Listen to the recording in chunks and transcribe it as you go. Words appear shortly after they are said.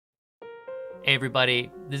Hey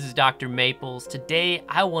everybody, this is Dr. Maples. Today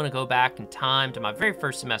I want to go back in time to my very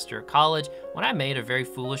first semester of college when I made a very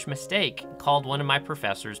foolish mistake and called one of my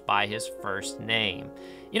professors by his first name.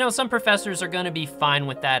 You know, some professors are going to be fine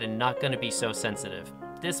with that and not going to be so sensitive.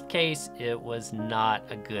 In this case, it was not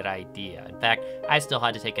a good idea. In fact, I still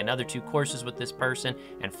had to take another 2 courses with this person,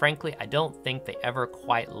 and frankly, I don't think they ever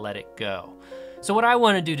quite let it go. So what I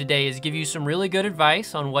want to do today is give you some really good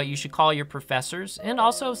advice on what you should call your professors and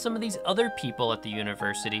also some of these other people at the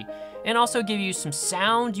university, and also give you some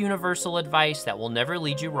sound universal advice that will never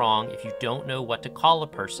lead you wrong if you don't know what to call a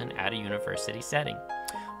person at a university setting.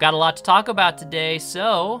 Got a lot to talk about today,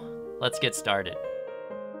 so let's get started.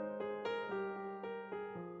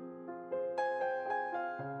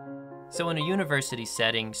 So in a university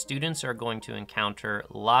setting, students are going to encounter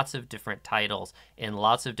lots of different titles in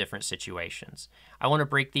lots of different situations. I want to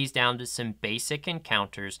break these down to some basic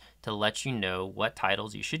encounters to let you know what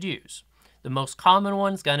titles you should use. The most common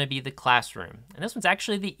one's going to be the classroom, and this one's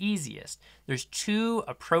actually the easiest. There's 2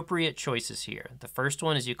 appropriate choices here. The first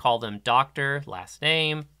one is you call them Doctor, last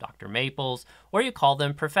name, Dr. Maples, or you call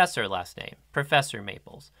them Professor, last name, Professor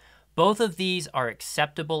Maples. Both of these are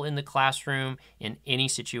acceptable in the classroom in any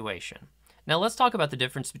situation. Now let's talk about the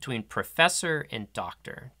difference between professor and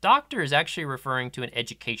doctor. Doctor is actually referring to an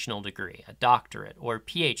educational degree, a doctorate or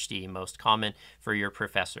PhD, most common for your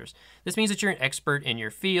professors. This means that you're an expert in your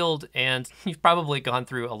field and you've probably gone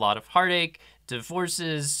through a lot of heartache,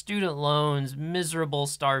 divorces, student loans, miserable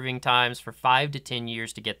starving times for 5 to 10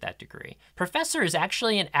 years to get that degree. Professor is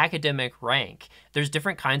actually an academic rank. There's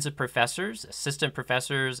different kinds of professors, assistant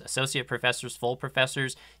professors, associate professors, full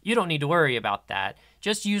professors. You don't need to worry about that.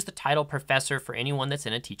 Just use the title professor for anyone that's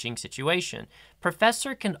in a teaching situation.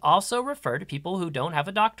 Professor can also refer to people who don't have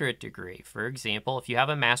a doctorate degree. For example, if you have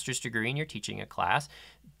a master's degree and you're teaching a class,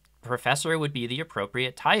 professor would be the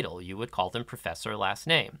appropriate title. You would call them professor last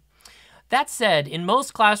name. That said, in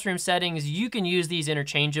most classroom settings, you can use these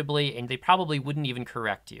interchangeably and they probably wouldn't even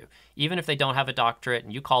correct you. Even if they don't have a doctorate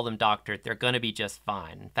and you call them doctorate, they're going to be just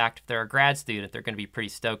fine. In fact, if they're a grad student, they're going to be pretty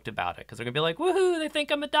stoked about it because they're going to be like, woohoo, they think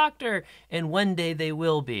I'm a doctor. And one day they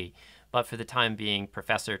will be. But for the time being,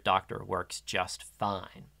 professor, doctor works just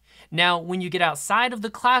fine. Now, when you get outside of the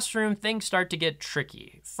classroom, things start to get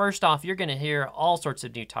tricky. First off, you're going to hear all sorts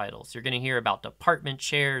of new titles. You're going to hear about department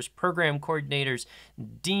chairs, program coordinators,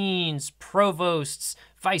 deans, provosts,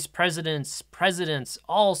 vice presidents, presidents,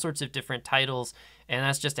 all sorts of different titles, and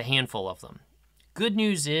that's just a handful of them. Good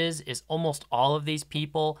news is almost all of these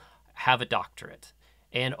people have a doctorate,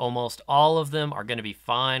 and almost all of them are going to be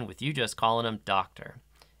fine with you just calling them doctor.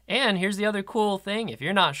 And here's the other cool thing. If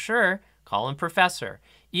you're not sure, call them professor.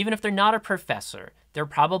 Even if they're not a professor, they're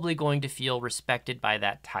probably going to feel respected by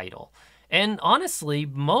that title. And honestly,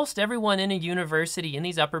 most everyone in a university in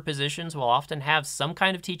these upper positions will often have some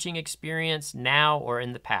kind of teaching experience now or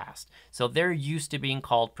in the past. So they're used to being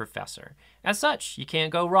called professor. As such, you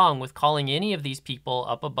can't go wrong with calling any of these people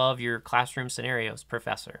up above your classroom scenarios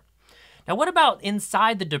professor. Now, what about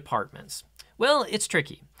inside the departments? Well, it's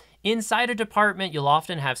tricky. Inside a department, you'll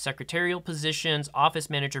often have secretarial positions,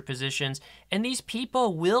 office manager positions, and these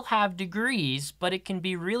people will have degrees, but it can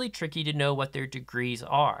be really tricky to know what their degrees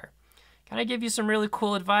are. Can I give you some really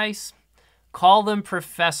cool advice? Call them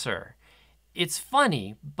professor. It's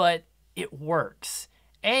funny, but it works.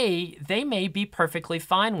 They may be perfectly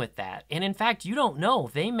fine with that. And in fact, you don't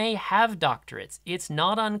know. They may have doctorates. It's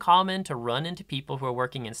not uncommon to run into people who are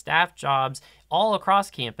working in staff jobs all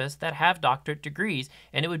across campus that have doctorate degrees,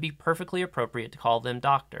 and it would be perfectly appropriate to call them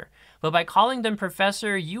doctor. But by calling them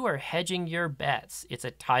professor, you are hedging your bets. It's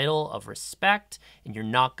a title of respect, and you're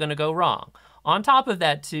not going to go wrong. On top of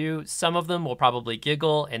that, too, some of them will probably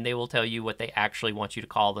giggle, and they will tell you what they actually want you to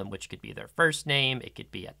call them, which could be their first name, it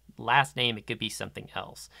could be a last name, it could be something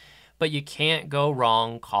else. But you can't go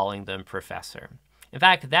wrong calling them professor. In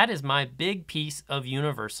fact, that is my big piece of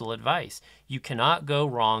universal advice. You cannot go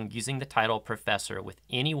wrong using the title professor with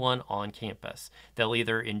anyone on campus. They'll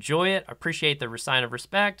either enjoy it, appreciate the sign of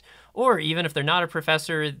respect, or even if they're not a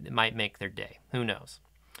professor, it might make their day. Who knows?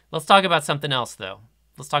 Let's talk about something else, though.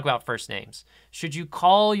 Let's talk about first names. Should you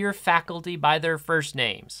call your faculty by their first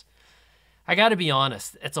names? I gotta be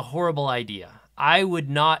honest, it's a horrible idea. I would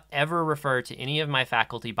not ever refer to any of my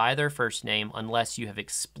faculty by their first name unless you have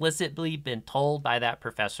explicitly been told by that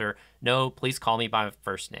professor no, please call me by my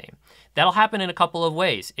first name. That'll happen in a couple of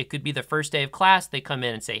ways. It could be the first day of class. They come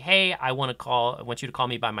in and say, hey, I want you to call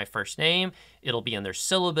me by my first name. It'll be in their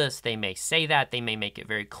syllabus. They may say that. They may make it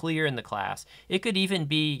very clear in the class. It could even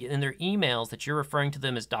be in their emails that you're referring to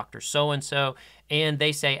them as Dr. So-and-so, and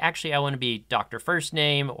they say, actually, I want to be Dr. First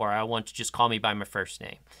Name, or I want to just call me by my first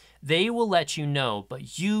name. They will let you know,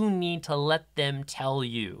 but you need to let them tell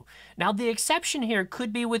you. Now, the exception here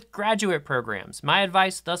could be with graduate programs. My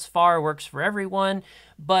advice thus far works for everyone,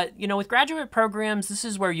 but with graduate programs, this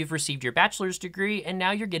is where you've received your bachelor's degree and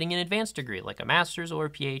now you're getting an advanced degree, like a master's or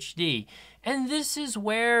a PhD. And this is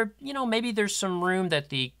where, maybe there's some room that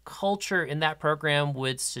the culture in that program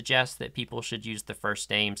would suggest that people should use the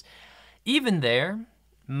first names. Even there,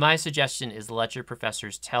 my suggestion is let your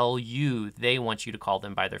professors tell you they want you to call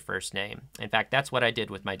them by their first name. In fact, that's what I did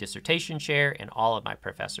with my dissertation chair and all of my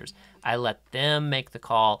professors. I let them make the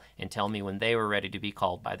call and tell me when they were ready to be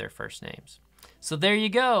called by their first names. So there you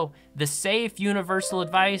go. The safe universal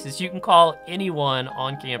advice is you can call anyone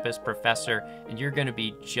on campus professor and you're going to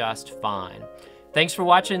be just fine. Thanks for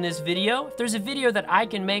watching this video. If there's a video that I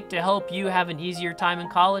can make to help you have an easier time in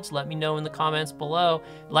college, let me know in the comments below.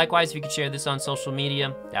 Likewise, if you could share this on social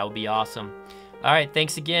media, that would be awesome. All right,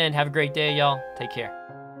 thanks again. Have a great day, y'all. Take care.